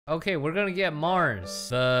Okay, we're gonna get Mars,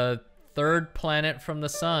 the third planet from the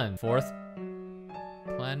sun. Fourth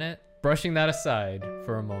planet? Brushing that aside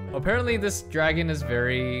for a moment. Apparently this dragon is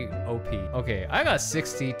very OP. Okay, I got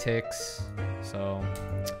 60 ticks, so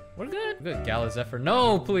we're good. Good, Gala Zephyr.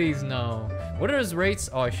 No, please, no. What are his rates?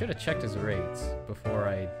 Oh, I should have checked his rates before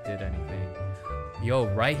I did anything. Yo,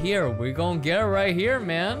 right here. We're gonna get it right here,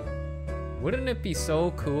 man. Wouldn't it be so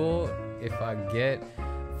cool if I get,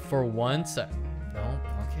 for once, no,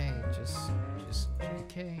 okay, just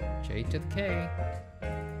JK, J to the K.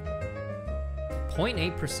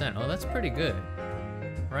 0.8%, oh, that's pretty good,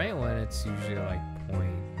 right? When it's usually like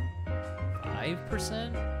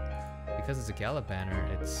 0.5%? Because it's a Gala banner,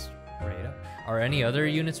 it's rate up. Are any other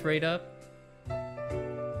units rate up?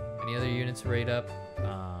 Any other units rate up?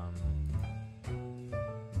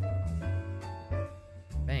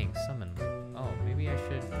 Bang, summon. Oh, maybe I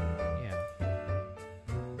should, yeah.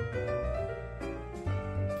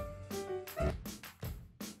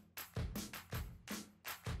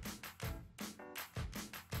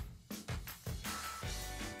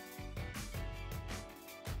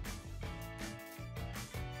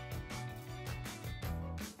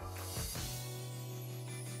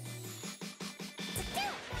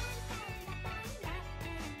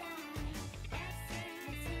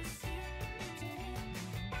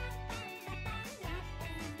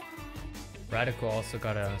 Radical also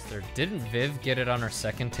got it on his third. Didn't Viv get it on her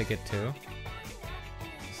second ticket too?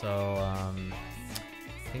 So, I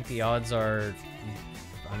think the odds are,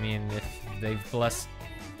 I mean, if they've blessed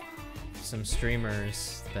some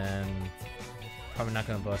streamers, then probably not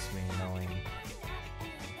gonna bless me knowing.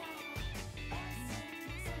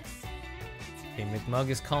 Okay, McMug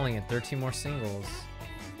is calling it 13 more singles.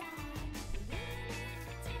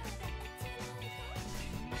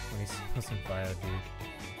 When he singles in bio, dude.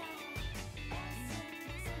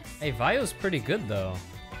 Hey, Vio's pretty good though.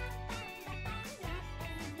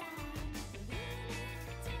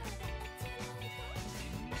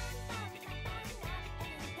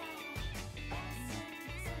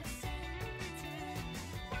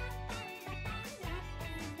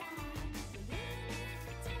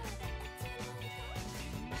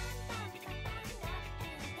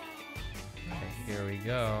 Alright, here we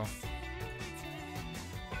go.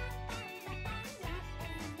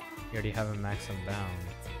 You already have a maximum bound.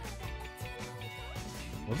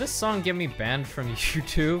 Will this song get me banned from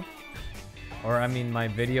YouTube? Or, I mean, my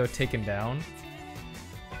video taken down?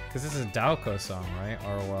 Because this is a Daoko song, right?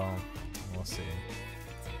 Or, well, we'll see.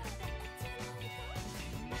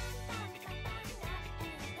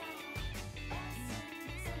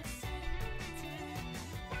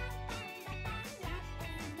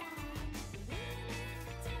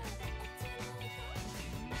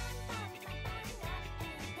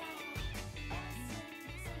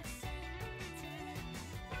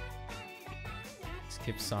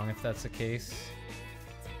 Skip song if that's the case.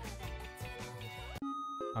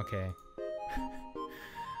 Okay.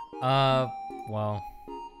 Well,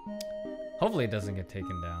 hopefully it doesn't get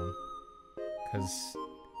taken down. Cause,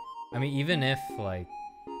 I mean, even if like,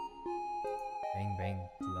 bang bang,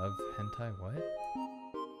 love hentai, what?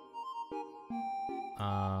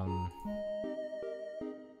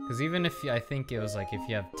 Cause even if, I think it was like, if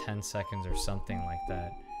you have 10 seconds or something like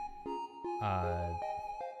that,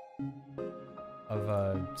 of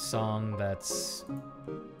a song that's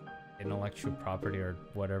intellectual property or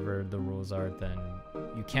whatever the rules are, then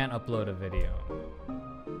you can't upload a video,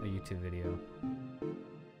 a YouTube video.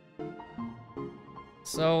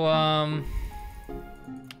 So,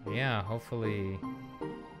 yeah, hopefully.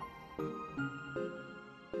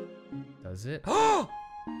 Does it? Oh!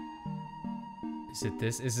 Is it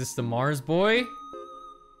this? Is this the Mars boy?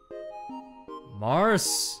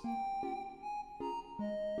 Mars!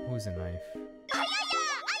 Who's a knife?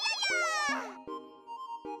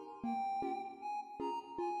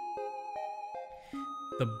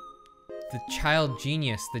 The child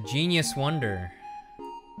genius, the genius wonder.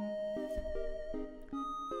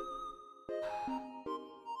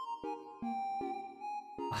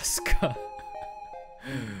 Asuka.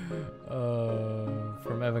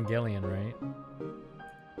 From Evangelion, right?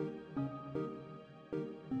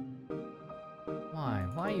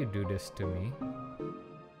 Why you do this to me?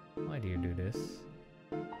 Why do you do this?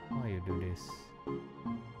 Why you do this?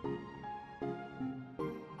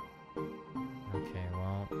 Okay,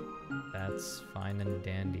 well, that's fine and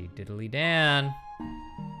dandy. Diddly Dan.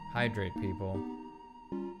 Hydrate, people.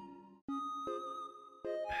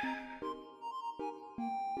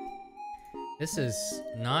 This is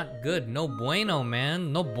not good. No bueno,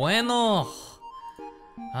 man. No bueno.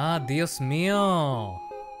 Ah, Dios mío.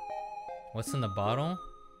 What's in the bottle?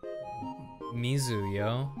 Mizu,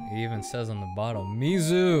 yo. It even says on the bottle,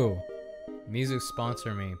 Mizu! Mizu,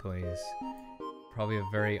 sponsor me, please. Probably a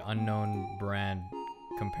very unknown brand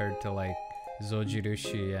compared to like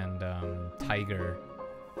Zojirushi and Tiger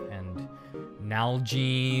and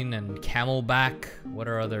Nalgene and Camelback. What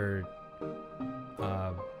are other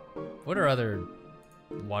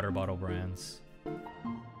water bottle brands?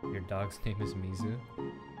 Your dog's name is Mizu?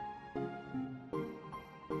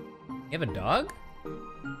 You have a dog?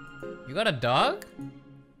 You got a dog?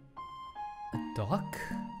 A duck?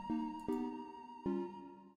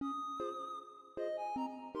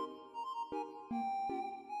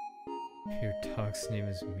 Your dog's name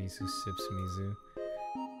is Mizu Sips Mizu.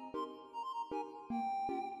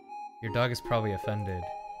 Your dog is probably offended.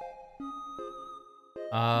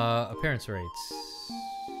 Appearance rates.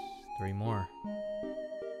 3 more.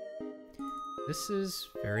 This is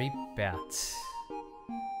very bad.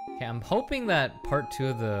 Okay, I'm hoping that part 2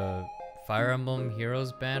 of the Fire Emblem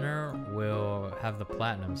Heroes banner will have the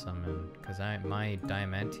platinum summon, because my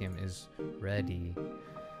diamantium is ready.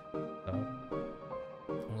 So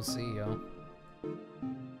we'll see, yo.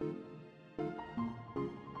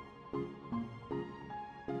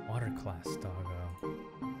 Water class doggo.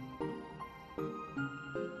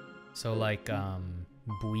 So like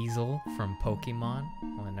Buizel from Pokemon.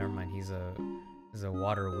 Oh, never mind. He's a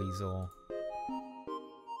water weasel.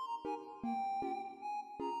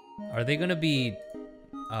 Are they gonna be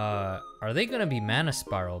mana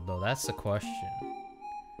spiraled though? That's the question.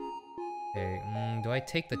 Okay, do I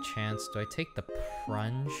take the chance? Do I take the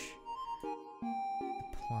plunge?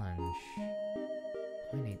 The plunge.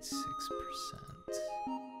 0.86%.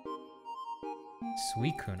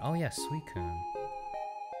 Suicune. Oh yeah, Suicune.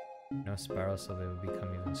 No spiral, so they would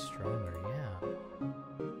become even stronger. Yeah.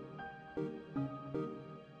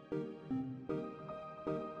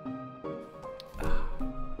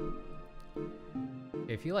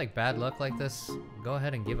 If you like bad luck like this, go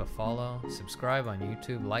ahead and give a follow, subscribe on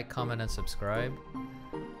YouTube, like, comment, and subscribe.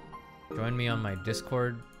 Join me on my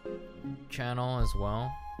Discord channel as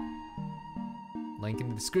well. Link in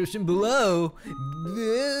the description below.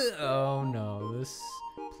 Oh no, this,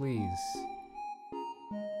 please.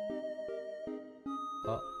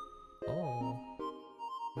 Oh.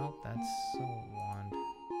 Nope, that's Soul Wand.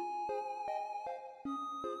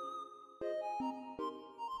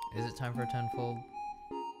 Is it time for a tenfold?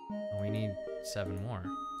 We need 7 more.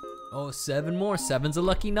 Oh, 7 more. 7's a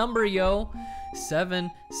lucky number, yo.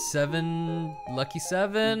 7, lucky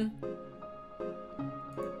 7.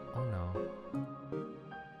 Oh no.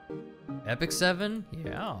 Epic 7?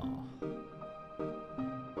 Yeah.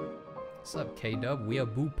 What's up, K-Dub? We a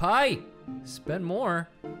boo pie. Spend more.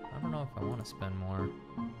 I don't know if I want to spend more.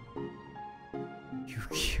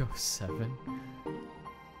 Yu-Gi-Oh! 7.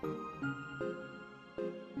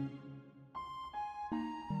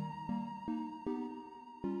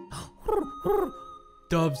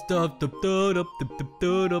 Dubs dub dub dub dub dub dub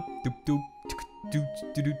dub dub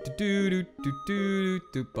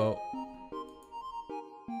dub dub.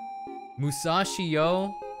 Musashi,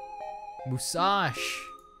 yo. Musashi.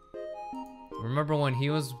 Remember when he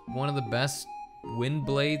was one of the best wind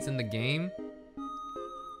blades in the game?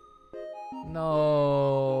 No.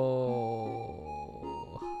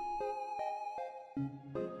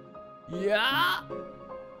 Yeah.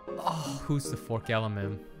 Oh, who's the fork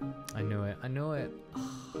element? I knew it. I knew it.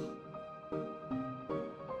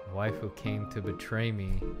 Waifu came to betray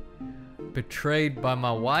me. Betrayed by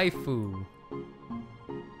my waifu.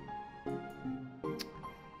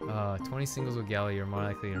 20 singles with Gala, you're more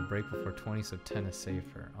likely to break before 20, so 10 is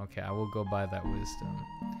safer. Okay, I will go by that wisdom.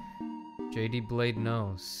 JD Blade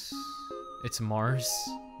knows. It's Mars.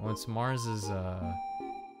 Well, it's Mars's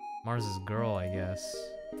girl, I guess.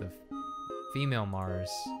 The female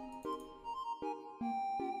Mars.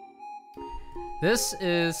 This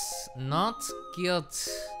is not good.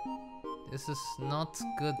 This is not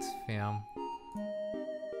good, fam.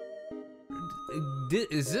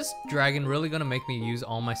 Is this dragon really gonna make me use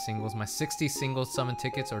all my singles, my 60 singles summon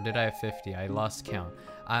tickets, or did I have 50? I lost count.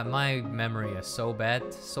 My memory is so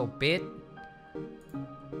bad, so bad.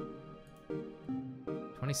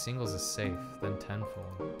 20 singles is safe, then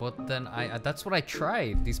tenfold. But then that's what I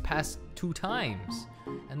tried these past 2 times.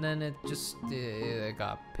 And then it just, it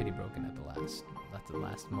got pity broken at the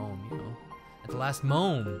last moan, you know? At the last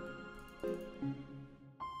moan.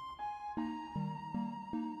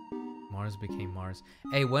 Mars became Mars.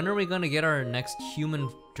 Hey, when are we gonna get our next human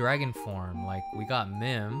dragon form? Like, we got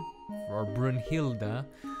Mim, or Brunhilde.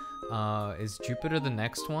 Is Jupiter the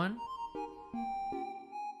next one?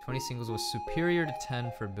 20 singles was superior to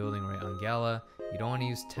 10 for building rate on Gala. You don't want to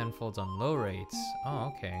use tenfolds on low rates.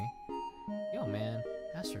 Oh, okay. Yo, man.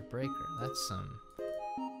 Master Breaker. That's some...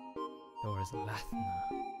 Doors Lathna.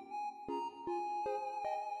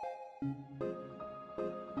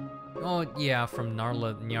 Oh, yeah, from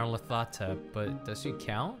Nyarlathotep, but does she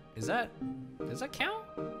count? Does that count?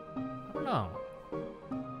 I don't know.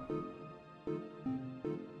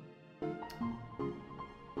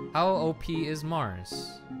 How OP is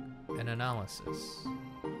Mars? An analysis.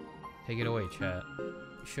 Take it away, chat.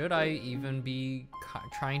 Should I even be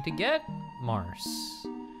trying to get Mars?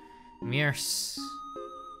 Mirs.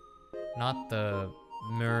 Not the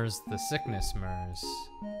MERS, the sickness MERS,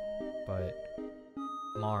 but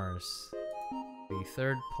Mars. The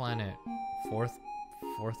third planet, fourth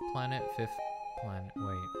planet, fifth planet.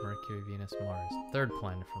 Wait, Mercury, Venus, Mars. Third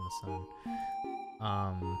planet from the sun.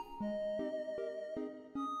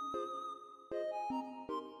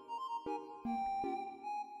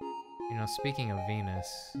 You know, speaking of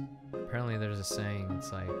Venus, apparently there's a saying,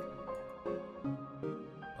 it's like,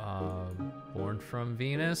 born from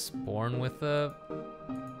Venus, born with a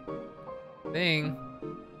thing.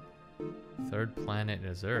 Third planet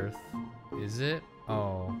is Earth. Is it?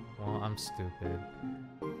 Oh, well, I'm stupid.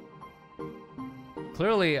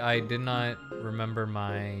 Clearly, I did not remember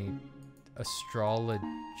my astrology.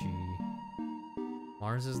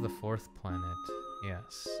 Mars is the fourth planet.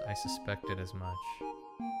 Yes, I suspected as much.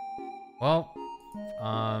 Well,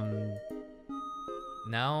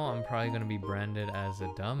 now I'm probably gonna be branded as a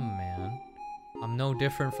dumb man. I'm no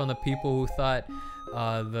different from the people who thought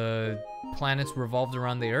the planets revolved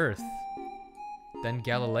around the Earth. Then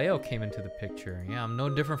Galileo came into the picture. Yeah, I'm no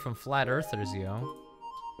different from flat earthers, yo.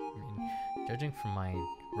 I mean, judging from my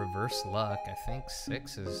reverse luck, I think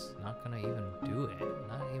 6 is not gonna even do it.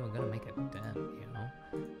 Not even gonna make a dent, you know?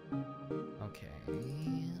 Okay.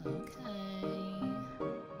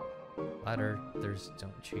 Flat earthers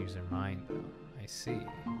don't change their mind, though. I see.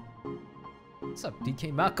 What's up,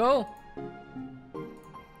 DK Mako?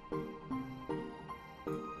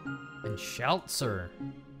 And Schaltzer.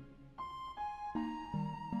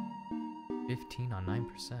 15 on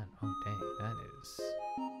 9%. Oh dang, that is...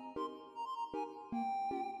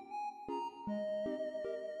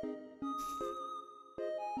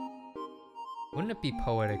 Wouldn't it be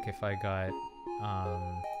poetic if I got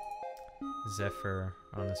Zephyr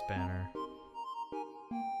on this banner?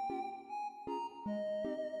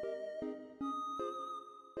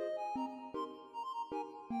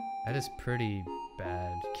 That is pretty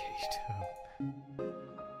bad, Kato.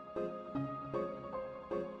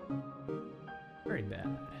 Very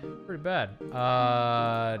bad. Pretty bad.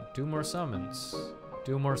 Do more summons.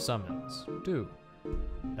 Do more summons. Do.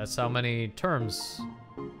 That's how many terms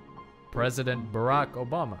President Barack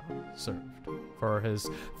Obama served for his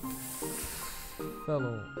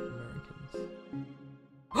fellow Americans.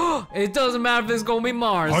 It doesn't matter if it's gonna be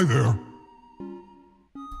Mars. Hi there.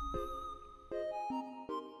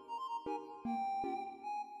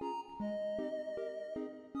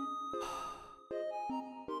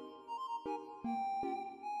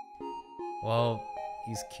 Well,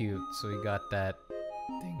 he's cute, so he got that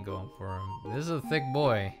thing going for him. This is a thick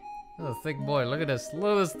boy. This is a thick boy. Look at this.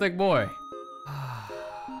 Look at this thick boy.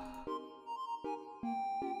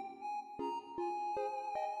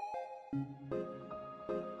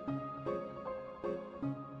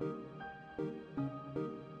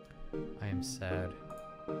 I am sad.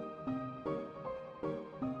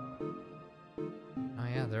 Oh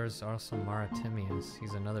yeah, there's also Maratimius.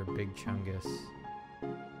 He's another big chungus.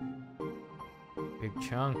 Big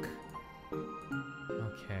chunk.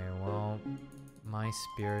 Okay, well, my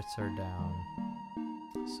spirits are down.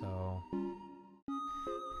 So,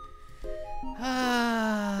 come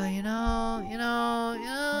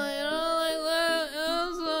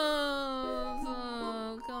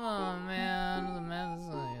on, man. The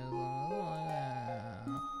medicine.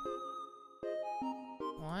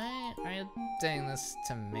 Why are you doing this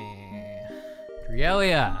to me?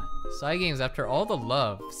 Dragalia, side games after all the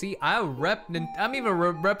love. See, I'm even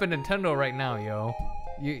repping Nintendo right now, yo.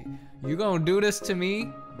 You gonna do this to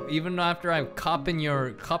me even after I'm copping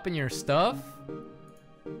your stuff?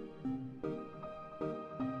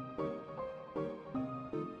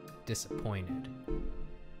 Disappointed.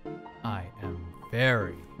 I am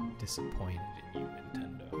very disappointed in you,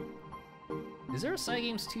 Nintendo. Is there a Side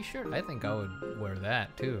Games t-shirt? I think I would wear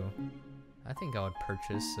that too. I think I would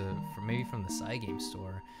purchase maybe from the Side Game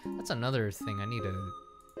store. That's another thing I need to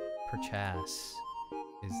purchase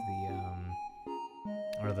is the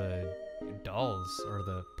dolls, or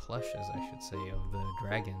the plushes I should say, of the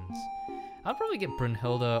dragons. I'd probably get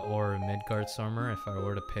Brunhilde or Midgardsormr if I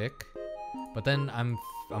were to pick. But then I'm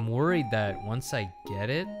worried that once I get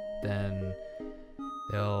it, then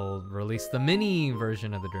they'll release the mini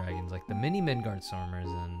version of the dragons, like the mini Midgard Stormers,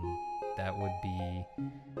 and that would be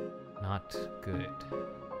not good.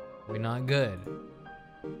 Would be not good.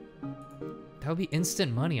 That would be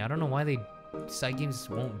instant money. I don't know why side games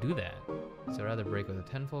won't do that. So I'd rather break with a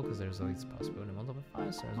tenfold because there's always the possibility of multiple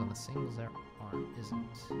 5 stars on the singles there isn't.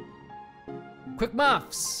 Quick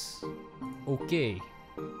maths! Okay.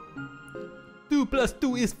 2 plus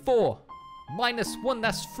 2 is 4. Minus 1,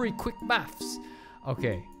 that's 3. Quick maths.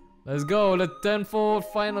 Okay, let's go. The tenfold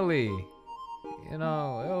finally. You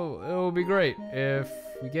know, it'll be great if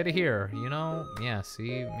we get it here, you know? Yeah,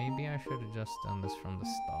 see, maybe I should have just done this from the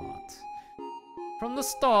start. From the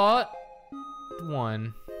start.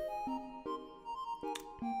 1.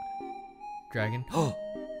 Dragon. Oh!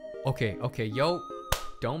 Okay, yo.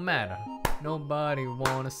 Don't matter. Nobody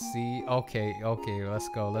wanna see. Okay, let's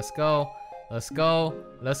go. Let's do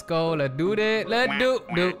it. Let's do.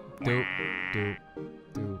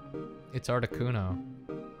 It's Articuno.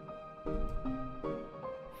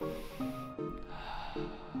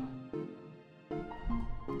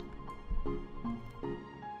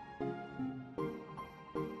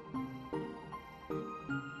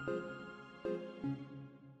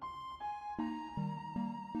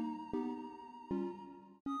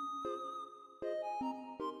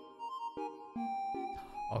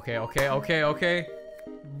 Okay.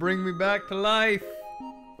 Bring me back to life.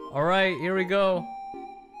 All right, here we go.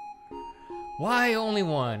 Why only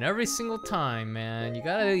 1? Every single time, man. You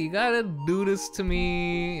gotta do this to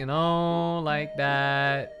me, you know, like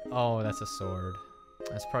that. Oh, that's a sword.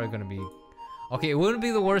 That's probably gonna be... Okay, it wouldn't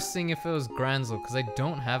be the worst thing if it was Granzel, because I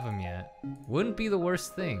don't have him yet. Wouldn't be the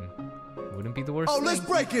worst thing. Wouldn't be the worst thing. Oh, let's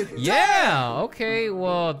break it! Yeah! Okay,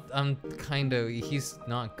 well, I'm kinda... He's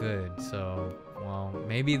not good, so... Well,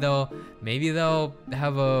 maybe they'll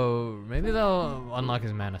have a... Maybe they'll unlock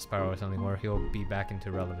his mana spiral or something where he'll be back into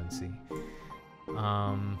relevancy.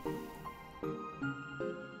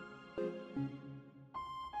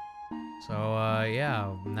 So,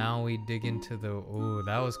 yeah, now we dig into the... Ooh,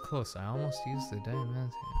 that was close. I almost used the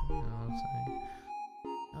diamond. You know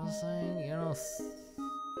what I'm saying? You know...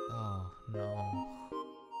 Oh, no.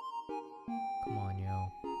 Come on, yo.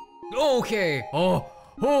 Okay! Oh!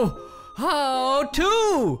 How?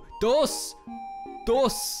 2! Dos!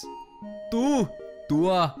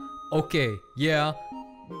 Dua. Okay, yeah.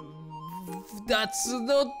 That's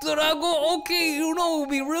the Drago. Okay, you know, it would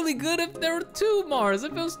be really good if there were 2 Mars.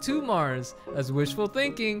 If it was 2 Mars. That's wishful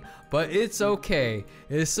thinking, but it's okay.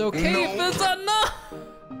 It's okay if it's enough.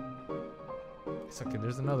 It's okay,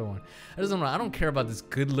 there's another one. I don't care about this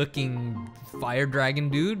good-looking fire dragon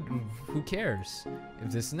dude. Who cares?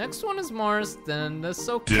 If this next one is Mars, then that's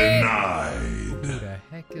okay. Denied. Who the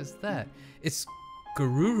heck is that? It's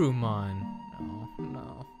Garurumon.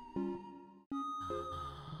 No.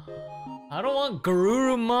 I don't want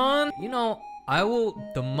Garurumon. You know,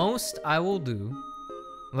 the most I will do.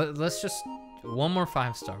 Let's just, 1 more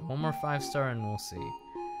 5-star. 1 more 5-star and we'll see.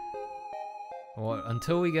 Well,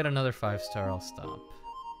 until we get another 5-star, I'll stop.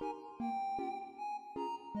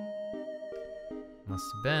 Must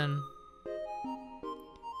have been.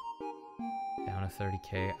 Down to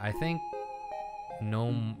 30k. I think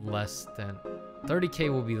no less than 30k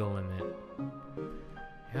will be the limit.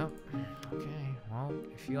 Yep. Okay. Well,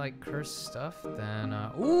 if you like cursed stuff, then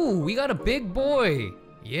ooh, we got a big boy.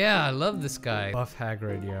 Yeah, I love this guy. Buff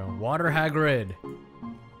Hagrid, yo. Water Hagrid.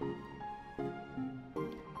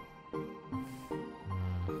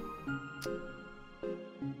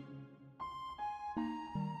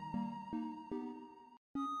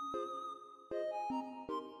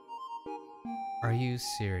 Are you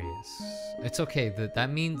serious? It's okay.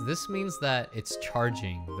 This means that it's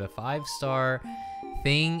charging. The 5-star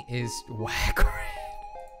thing is Hagrid.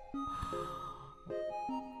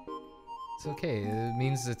 It's okay. It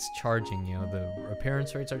means it's charging. You know, the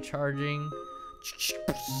appearance rates are charging.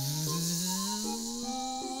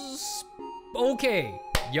 Okay.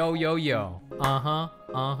 Yo.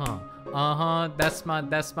 That's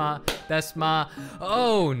my.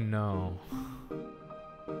 Oh no.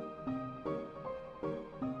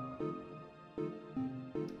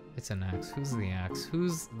 It's an axe. Who's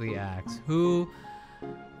the axe? Who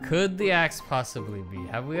could the axe possibly be?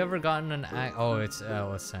 Have we ever gotten an axe? Oh, it's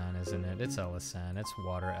Elisan, isn't it? It's Elisan. It's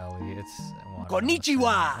Water Ellie. It's Water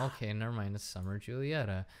Konnichiwa! Elisan. Okay, never mind. It's Summer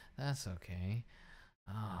Julieta. That's okay.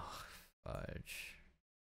 Oh, fudge.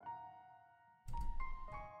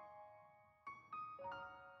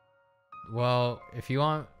 Well, if you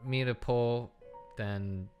want me to pull,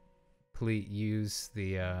 then please use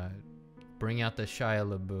the bring out the Shia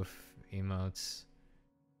LaBeouf emotes.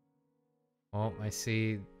 Oh, I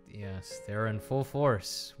see Yes, they're in full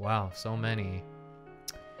force. Wow, so many.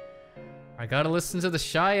 I gotta listen to the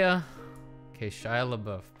Shia. Okay, Shia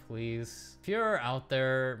LaBeouf, please. If you're out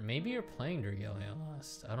there, maybe you're playing Dragalia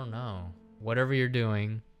Lost. I don't know. Whatever you're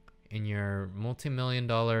doing in your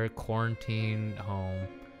multi-million-dollar quarantine home,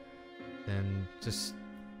 then just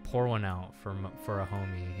pour one out for a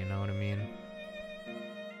homie. You know what I mean?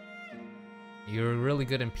 You were really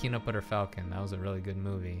good in Peanut Butter Falcon. That was a really good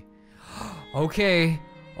movie. Okay.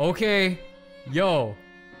 Yo,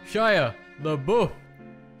 Shia LaBeouf.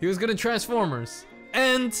 He was good in Transformers.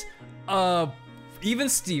 And, even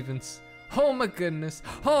Stevens. Oh my goodness.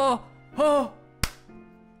 Oh.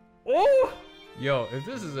 Yo, if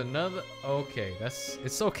this is another, okay,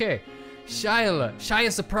 it's okay.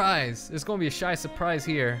 Shia surprise. There's gonna be a Shia surprise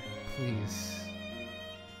here. Please.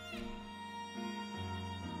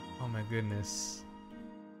 Oh my goodness.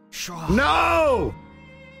 No!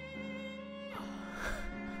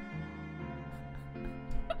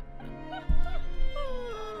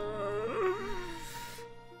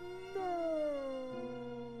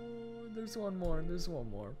 There's one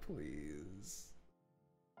more, please.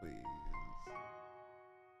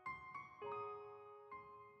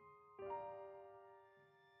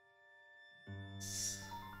 Please,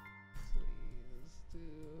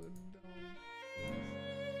 dude, don't.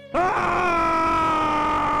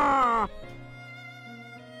 Ah!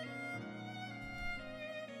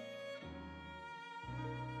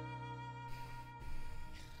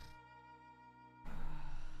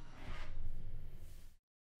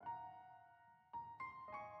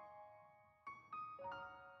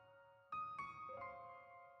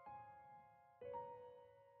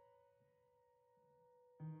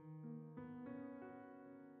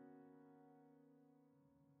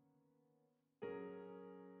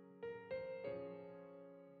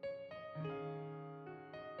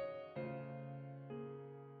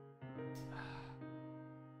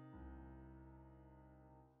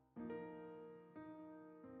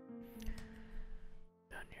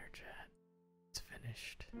 Done here, chat. It's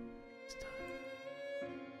finished. It's done.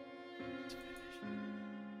 It's finished.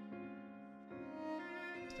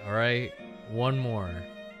 All right, one more.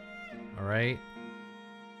 All right.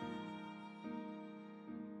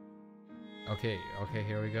 Okay,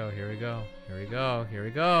 here we go. Here it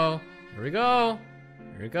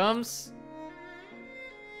comes.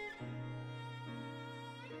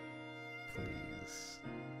 Please.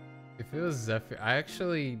 If it was Zephyr, I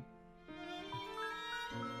actually...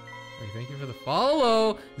 Wait, thank you for the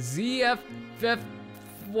follow.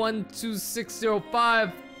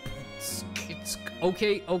 ZFF12605. It's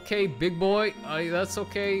okay, big boy. That's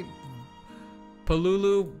okay.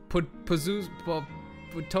 Palulu,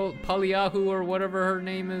 Paliahu, or whatever her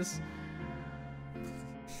name is.